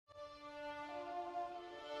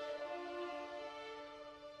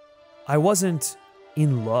I wasn't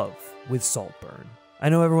in love with Saltburn. I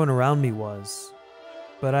know everyone around me was,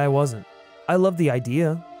 but I wasn't. I loved the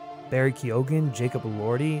idea. Barry Keoghan, Jacob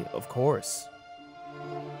Elordi, of course.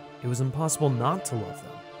 It was impossible not to love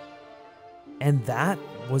them. And that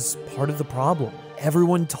was part of the problem.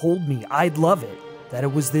 Everyone told me I'd love it, that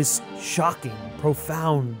it was this shocking,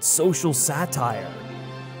 profound social satire.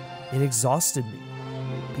 It exhausted me.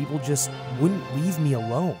 People just wouldn't leave me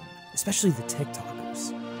alone, especially the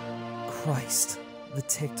TikTokers. Christ, the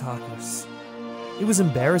TikTokers. It was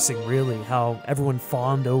embarrassing, really, how everyone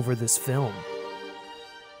fawned over this film.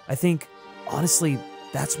 I think, honestly,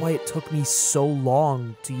 that's why it took me so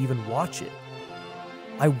long to even watch it.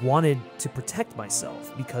 I wanted to protect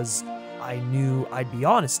myself because I knew I'd be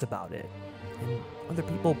honest about it, and other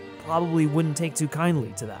people probably wouldn't take too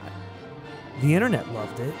kindly to that. The internet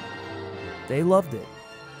loved it. They loved it.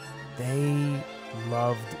 They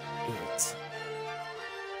loved it.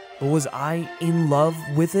 But was I in love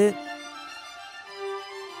with it?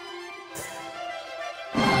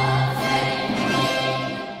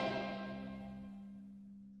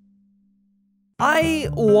 I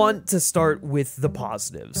want to start with the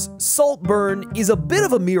positives. Saltburn is a bit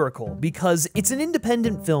of a miracle because it's an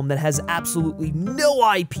independent film that has absolutely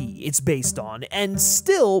no IP it's based on, and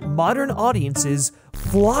still modern audiences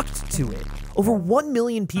flocked to it. Over 1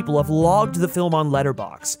 million people have logged the film on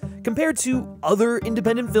Letterboxd. Compared to other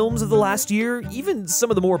independent films of the last year, even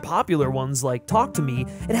some of the more popular ones like Talk to Me,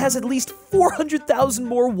 it has at least 400,000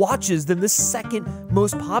 more watches than the second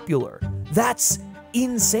most popular. That's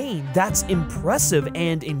insane. That's impressive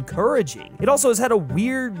and encouraging. It also has had a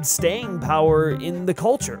weird staying power in the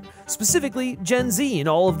culture, specifically Gen Z and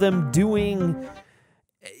all of them doing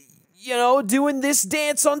this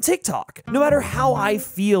dance on TikTok. No matter how I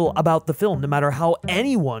feel about the film, no matter how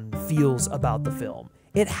anyone feels about the film,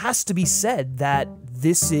 it has to be said that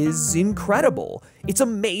this is incredible. It's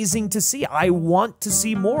amazing to see. I want to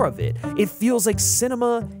see more of it. It feels like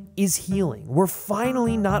cinema is healing. We're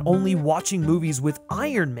finally not only watching movies with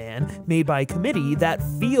Iron Man made by a committee that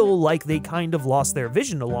feel like they kind of lost their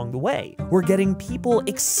vision along the way. We're getting people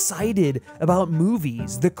excited about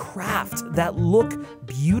movies, the craft, that look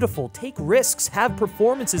beautiful, take risks, have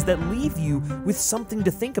performances that leave you with something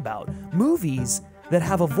to think about. Movies that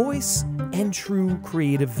have a voice and true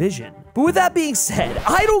creative vision. But with that being said,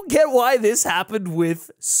 I don't get why this happened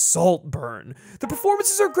with Saltburn. The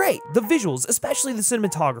performances are great. The visuals, especially the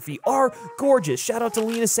cinematography, are gorgeous. Shout out to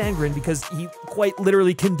Lena Sandgren because he quite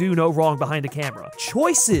literally can do no wrong behind a camera.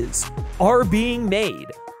 Choices are being made.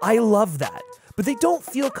 I love that. But they don't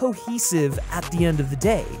feel cohesive at the end of the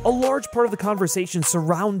day. A large part of the conversation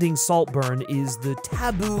surrounding Saltburn is the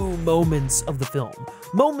taboo moments of the film.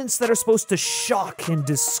 Moments that are supposed to shock and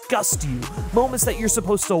disgust you. Moments that you're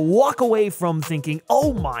supposed to walk away from thinking,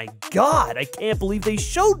 oh my god, I can't believe they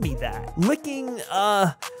showed me that. Licking,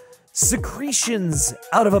 secretions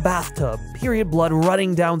out of a bathtub, period blood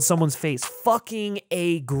running down someone's face, fucking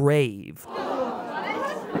a grave.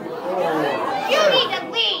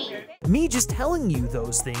 Me just telling you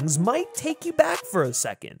those things might take you back for a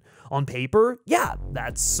second. On paper, yeah,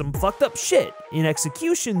 that's some fucked up shit. In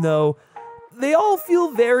execution, though, they all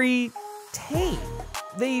feel very tame.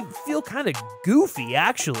 They feel kind of goofy,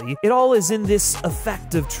 actually. It all is in this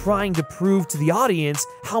effect of trying to prove to the audience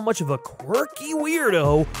how much of a quirky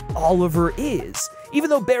weirdo Oliver is. Even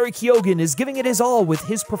though Barry Keoghan is giving it his all with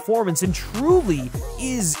his performance and truly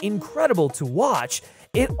is incredible to watch,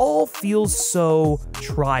 it all feels so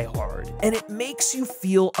try-hard, and it makes you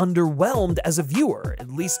feel underwhelmed as a viewer, at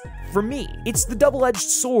least for me. It's the double-edged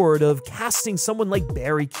sword of casting someone like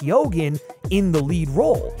Barry Keoghan in the lead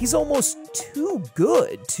role. He's almost too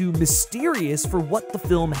good, too mysterious for what the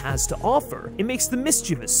film has to offer. It makes the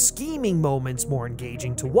mischievous, scheming moments more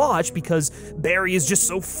engaging to watch because Barry is just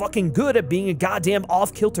so fucking good at being a goddamn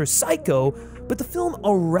off-kilter psycho, but the film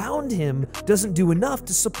around him doesn't do enough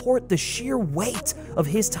to support the sheer weight of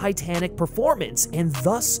his titanic performance, and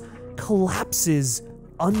thus collapses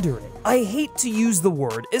under it. I hate to use the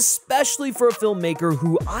word, especially for a filmmaker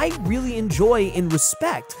who I really enjoy and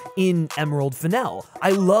respect in Emerald Fennell.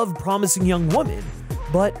 I love Promising Young Woman,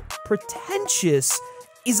 but pretentious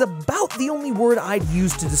is about the only word I'd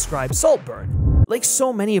use to describe Saltburn. Like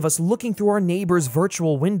so many of us looking through our neighbor's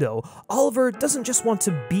virtual window, Oliver doesn't just want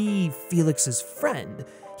to be Felix's friend.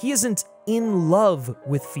 He isn't in love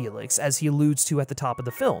with Felix, as he alludes to at the top of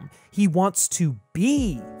the film. He wants to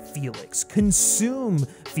be Felix, consume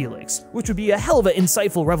Felix, which would be a hell of an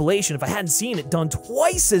insightful revelation if I hadn't seen it done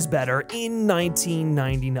twice as better in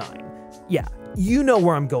 1999. Yeah, You know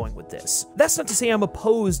where I'm going with this. That's not to say I'm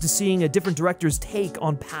opposed to seeing a different director's take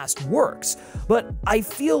on past works, but I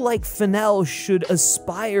feel like Fennell should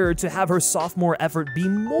aspire to have her sophomore effort be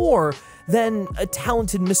more than a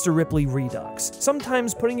talented Mr. Ripley redux.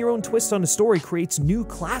 Sometimes putting your own twist on a story creates new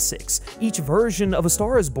classics. Each version of A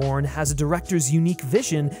Star is Born has a director's unique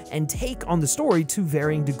vision and take on the story to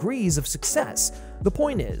varying degrees of success. The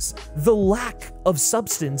point is, the lack of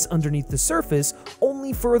substance underneath the surface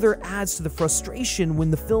only further adds to the frustration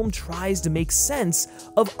when the film tries to make sense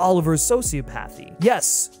of Oliver's sociopathy.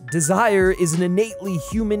 Yes, desire is an innately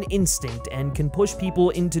human instinct and can push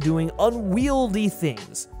people into doing unwieldy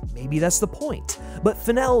things. Maybe that's the point. But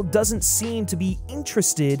Fennell doesn't seem to be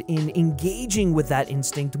interested in engaging with that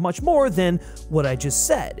instinct much more than what I just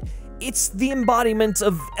said. It's the embodiment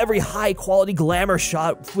of every high-quality glamour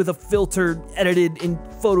shot with a filter edited in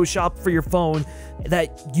Photoshop for your phone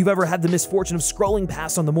that you've ever had the misfortune of scrolling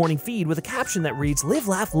past on the morning feed with a caption that reads, "Live,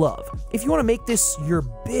 laugh, love." If you want to make this your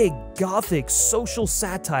big, gothic, social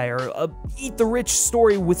satire, a eat-the-rich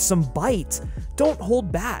story with some bite, don't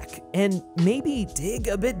hold back, and maybe dig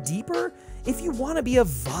a bit deeper. If you want to be a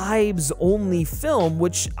vibes-only film,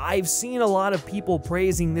 which I've seen a lot of people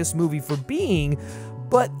praising this movie for being,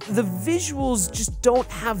 but the visuals just don't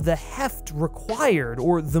have the heft required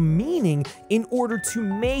or the meaning in order to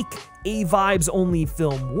make a vibes-only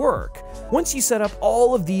film work. Once you set up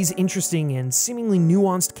all of these interesting and seemingly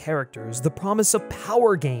nuanced characters, the promise of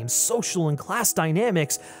power games, social and class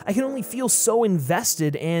dynamics, I can only feel so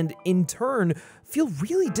invested and, in turn, feel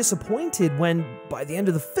really disappointed when, by the end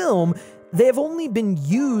of the film, they have only been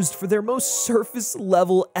used for their most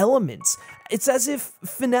surface-level elements. It's as if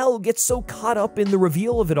Fennell gets so caught up in the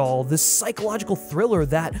reveal of it all, this psychological thriller,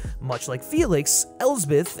 that, much like Felix,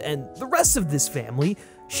 Elsbeth, and the rest of this family,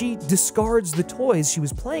 she discards the toys she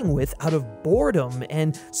was playing with out of boredom,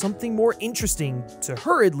 and something more interesting, to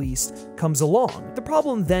her at least, comes along. The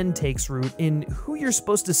problem then takes root in who you're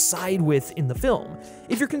supposed to side with in the film.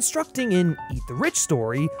 If you're constructing an Eat the Rich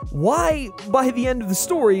story, why, by the end of the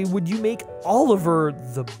story, would you make Oliver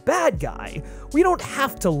the bad guy? We don't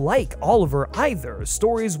have to like Oliver either.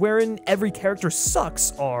 Stories wherein every character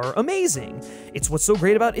sucks are amazing. It's what's so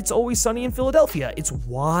great about It's Always Sunny in Philadelphia. It's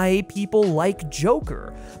why people like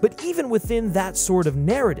Joker. But even within that sort of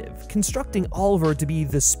narrative, constructing Oliver to be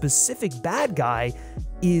the specific bad guy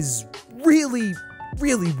is really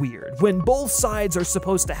weird when both sides are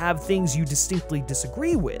supposed to have things you distinctly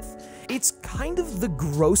disagree with. It's kind of the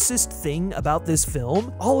grossest thing about this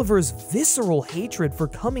film. Oliver's visceral hatred for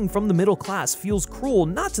coming from the middle class feels cruel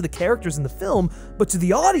not to the characters in the film, but to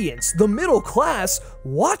the audience, the middle class,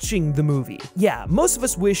 watching the movie. Yeah, most of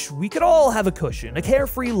us wish we could all have a cushion, a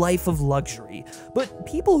carefree life of luxury, but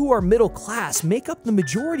people who are middle class make up the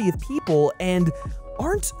majority of people and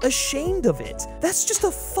aren't ashamed of it. That's just a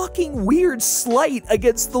fucking weird slight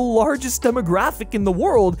against the largest demographic in the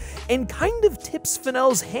world, and kind of tips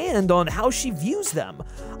Fennell's hand on how she views them.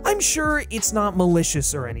 I'm sure it's not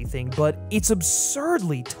malicious or anything, but it's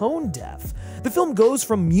absurdly tone deaf. The film goes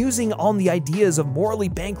from musing on the ideas of morally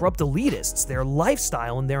bankrupt elitists, their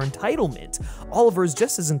lifestyle, and their entitlement. Oliver's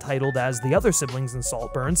just as entitled as the other siblings in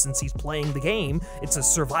Saltburn since he's playing the game. It's a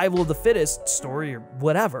survival of the fittest story or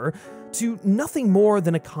whatever, to nothing more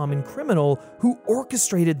than a common criminal who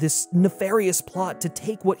orchestrated this nefarious plot to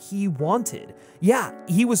take what he wanted. Yeah,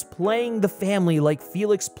 he was playing the family like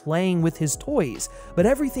Felix playing with his toys, but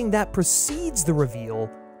everything that precedes the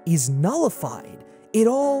reveal is nullified. It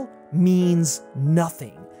all means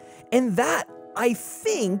nothing. And that, I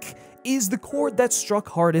think, is the chord that struck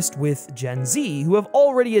hardest with Gen Z, who have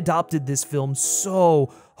already adopted this film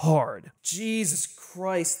so hard. Jesus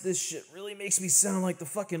Christ, this shit really makes me sound like the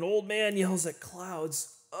fucking old man yells at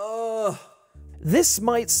clouds. Ugh. This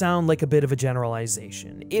might sound like a bit of a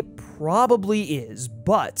generalization. It probably is,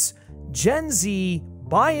 but Gen Z,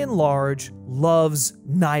 by and large, loves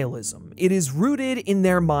nihilism. It is rooted in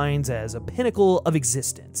their minds as a pinnacle of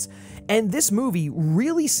existence. And this movie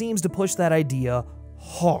really seems to push that idea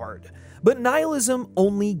hard. But nihilism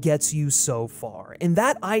only gets you so far, and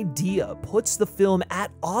that idea puts the film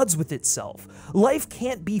at odds with itself. Life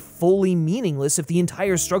can't be fully meaningless if the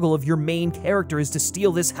entire struggle of your main character is to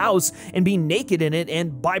steal this house and be naked in it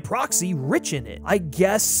and, by proxy, rich in it. I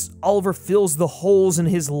guess Oliver fills the holes in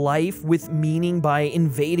his life with meaning by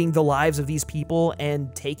invading the lives of these people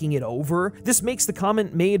and taking it over. This makes the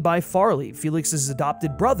comment made by Farley, Felix's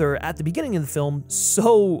adopted brother, at the beginning of the film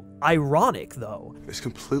so ironic, though. It's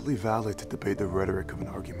completely valid like to debate the rhetoric of an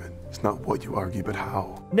argument. It's not what you argue, but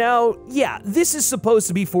how. Now, yeah, this is supposed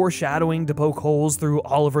to be foreshadowing to poke holes through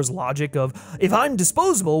Oliver's logic of, if I'm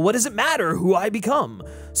disposable, what does it matter who I become?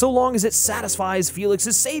 So long as it satisfies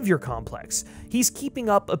Felix's savior complex. He's keeping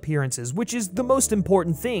up appearances, which is the most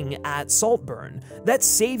important thing at Saltburn. That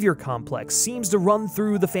savior complex seems to run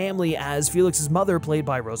through the family as Felix's mother, played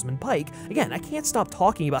by Rosamund Pike. Again, I can't stop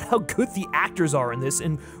talking about how good the actors are in this,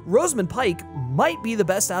 and Rosamund Pike might be the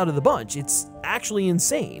best out of the bunch. It's actually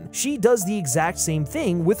insane. She does the exact same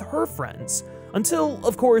thing with her friends. Until,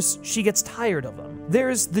 of course, she gets tired of them.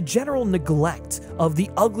 There's the general neglect of the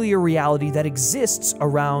uglier reality that exists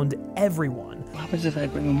around everyone. What happens if they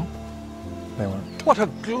bring them up? They won't. What a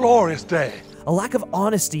glorious day! A lack of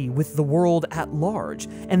honesty with the world at large,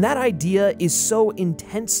 and that idea is so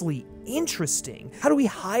intensely interesting. How do we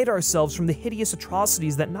hide ourselves from the hideous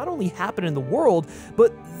atrocities that not only happen in the world,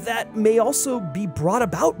 but that may also be brought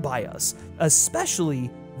about by us,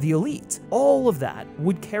 especially the elite? All of that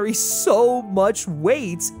would carry so much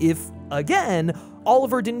weight if, again,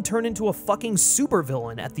 Oliver didn't turn into a fucking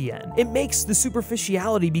supervillain at the end. It makes the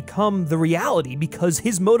superficiality become the reality because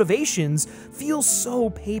his motivations feel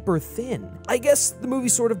so paper thin. I guess the movie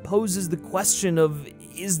sort of poses the question of,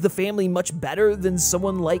 is the family much better than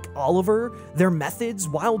someone like Oliver? Their methods,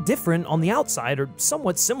 while different on the outside, are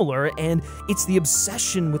somewhat similar, and it's the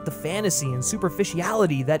obsession with the fantasy and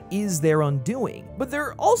superficiality that is their undoing. But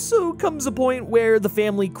there also comes a point where the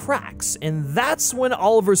family cracks, and that's when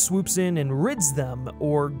Oliver swoops in and rids them,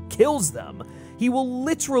 or kills them. He will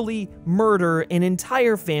literally murder an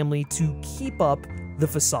entire family to keep up the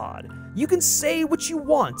facade. You can say what you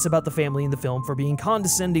want about the family in the film for being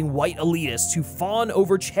condescending white elitists who fawn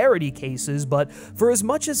over charity cases, but for as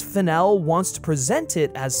much as Fennell wants to present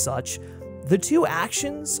it as such, the two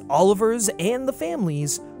actions, Oliver's and the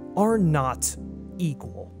family's, are not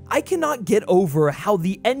equal. I cannot get over how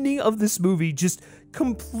the ending of this movie just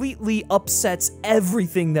completely upsets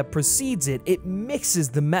everything that precedes it. It mixes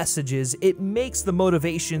the messages, it makes the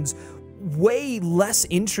motivations way less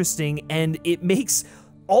interesting, and it makes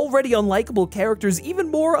already unlikable characters even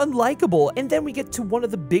more unlikable. And then we get to one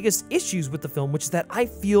of the biggest issues with the film, which is that I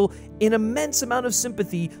feel an immense amount of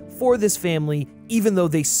sympathy for this family, even though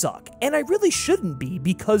they suck. And I really shouldn't be,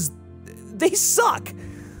 because they suck.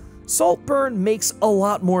 Saltburn makes a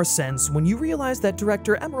lot more sense when you realize that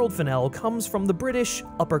director Emerald Fennell comes from the British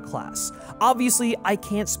upper class. Obviously, I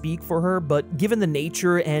can't speak for her, but given the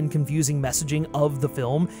nature and confusing messaging of the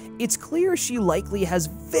film, it's clear she likely has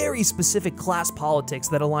very specific class politics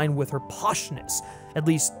that align with her poshness, at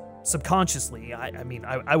least subconsciously.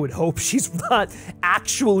 I would hope she's not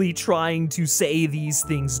actually trying to say these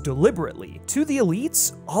things deliberately. To the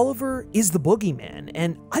elites, Oliver is the boogeyman,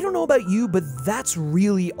 and I don't know about you, but that's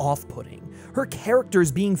really off-putting. Her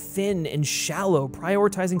characters being thin and shallow,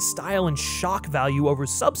 prioritizing style and shock value over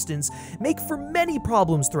substance, make for many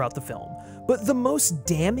problems throughout the film. But the most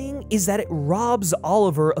damning is that it robs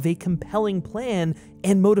Oliver of a compelling plan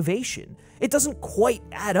and motivation. It doesn't quite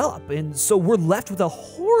add up, and so we're left with a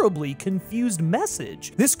horribly confused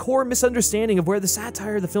message. This core misunderstanding of where the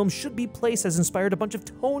satire of the film should be placed has inspired a bunch of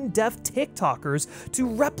tone-deaf TikTokers to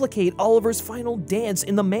replicate Oliver's final dance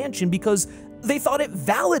in the mansion because they thought it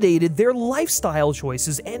validated their lifestyle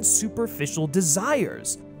choices and superficial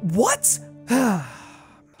desires. What?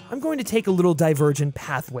 I'm going to take a little divergent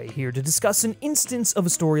pathway here to discuss an instance of a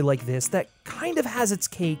story like this that kind of has its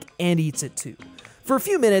cake and eats it too. For a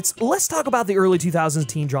few minutes, let's talk about the early 2000s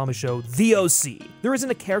teen drama show, The OC. There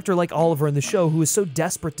isn't a character like Oliver in the show who is so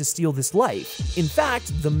desperate to steal this life. In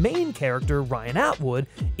fact, the main character, Ryan Atwood,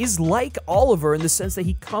 is like Oliver in the sense that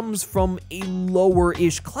he comes from a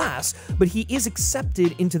lower-ish class, but he is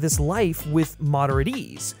accepted into this life with moderate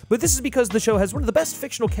ease. But this is because the show has one of the best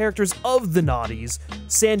fictional characters of the noughties,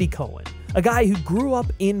 Sandy Cohen, a guy who grew up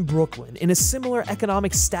in Brooklyn in a similar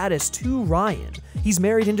economic status to Ryan. He's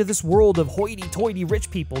married into this world of hoity-toity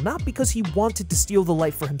rich people, not because he wanted to steal the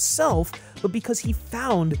life for himself, but because he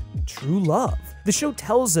found true love. The show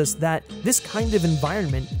tells us that this kind of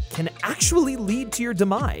environment can actually lead to your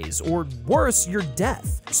demise, or worse, your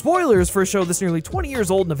death. Spoilers for a show that's nearly 20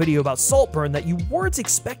 years old in a video about Saltburn that you weren't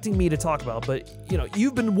expecting me to talk about, but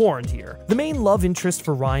you've been warned here. The main love interest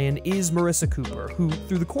for Ryan is Marissa Cooper, who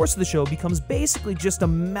through the course of the show becomes basically just a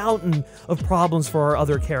mountain of problems for our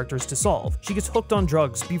other characters to solve. She gets hooked on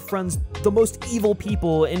drugs, befriends the most evil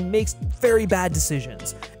people, and makes very bad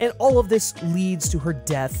decisions. And all of this leads to her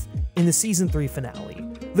death in the season 3 finale.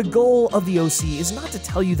 The goal of The OC is not to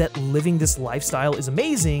tell you that living this lifestyle is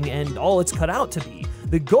amazing and all it's cut out to be.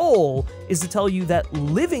 The goal is to tell you that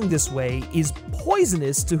living this way is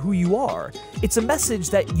poisonous to who you are. It's a message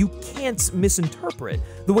that you can't misinterpret.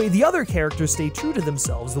 The way the other characters stay true to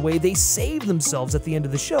themselves, the way they save themselves at the end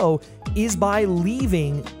of the show, is by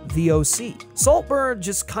leaving the OC. Saltburn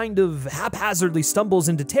just kind of haphazardly stumbles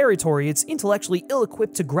into territory it's intellectually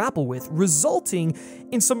ill-equipped to grapple with, resulting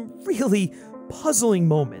in some really puzzling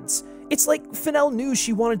moments. It's like Fennell knew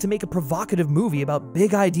she wanted to make a provocative movie about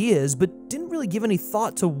big ideas, but didn't really give any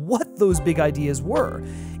thought to what those big ideas were.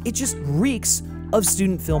 It just reeks of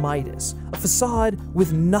student filmitis, a facade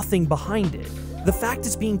with nothing behind it. The fact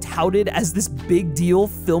it's being touted as this big deal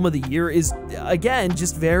film of the year is, again,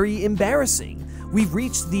 just very embarrassing. We've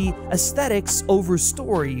reached the aesthetics over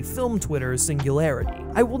story film Twitter singularity.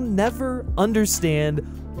 I will never understand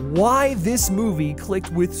why this movie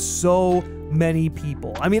clicked with so many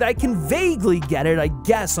people. I mean, I can vaguely get it, I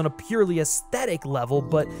guess, on a purely aesthetic level,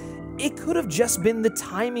 but it could have just been the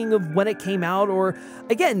timing of when it came out, or,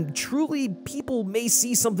 again, truly people may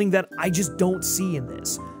see something that I just don't see in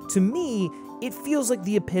this. To me, it feels like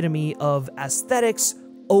the epitome of aesthetics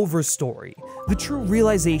over story. The true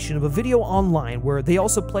realization of a video online where they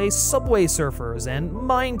also play Subway Surfers and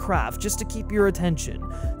Minecraft just to keep your attention.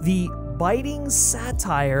 The biting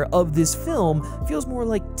satire of this film feels more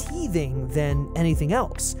like teething than anything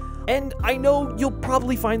else. And I know you'll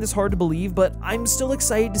probably find this hard to believe, but I'm still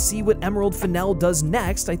excited to see what Emerald Fennell does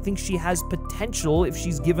next. I think she has potential if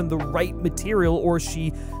she's given the right material, or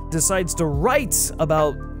she decides to write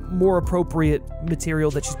about more appropriate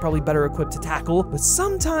material that she's probably better equipped to tackle. But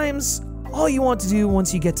sometimes all you want to do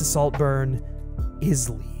once you get to Saltburn is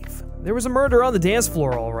leave. There was a murder on the dance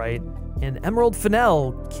floor, all right, and Emerald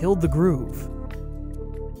Fennell killed the groove.